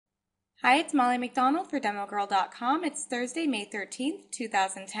Hi, it's Molly McDonald for DemoGirl.com. It's Thursday, May 13th,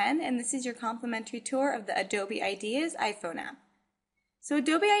 2010, and this is your complimentary tour of the Adobe Ideas iPhone app. So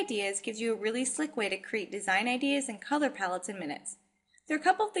Adobe Ideas gives you a really slick way to create design ideas and color palettes in minutes. There are a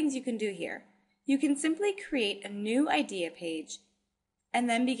couple of things you can do here. You can simply create a new idea page and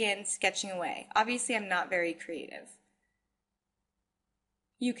then begin sketching away. Obviously, I'm not very creative.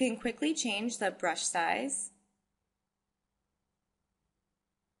 You can quickly change the brush size,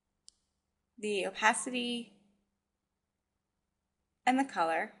 the opacity, and the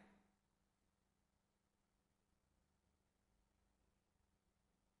color.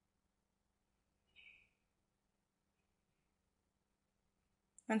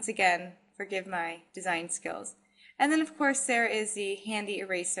 Once again, forgive my design skills. And then of course there is the handy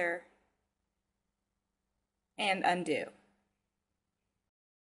eraser and undo.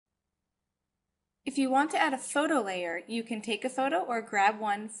 If you want to add a photo layer, you can take a photo or grab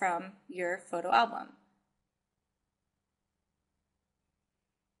one from your photo album.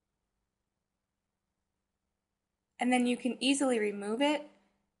 And then you can easily remove it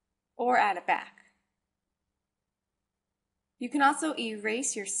or add it back. You can also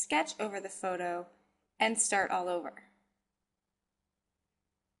erase your sketch over the photo and start all over.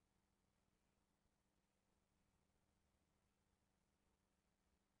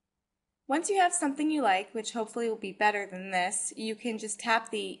 Once you have something you like, which hopefully will be better than this, you can just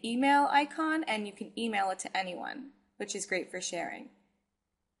tap the email icon and you can email it to anyone, which is great for sharing.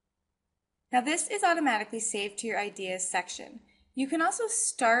 Now this is automatically saved to your ideas section. You can also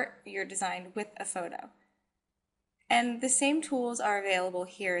start your design with a photo. And the same tools are available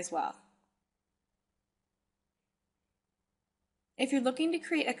here as well. If you're looking to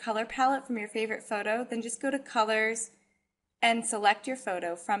create a color palette from your favorite photo, then just go to Colors and select your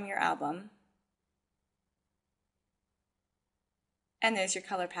photo from your album. And there's your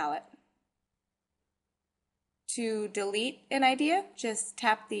color palette. To delete an idea, just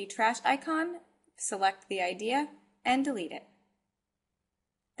tap the trash icon, select the idea, and delete it.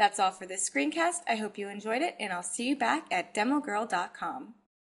 That's all for this screencast. I hope you enjoyed it, and I'll see you back at DemoGirl.com.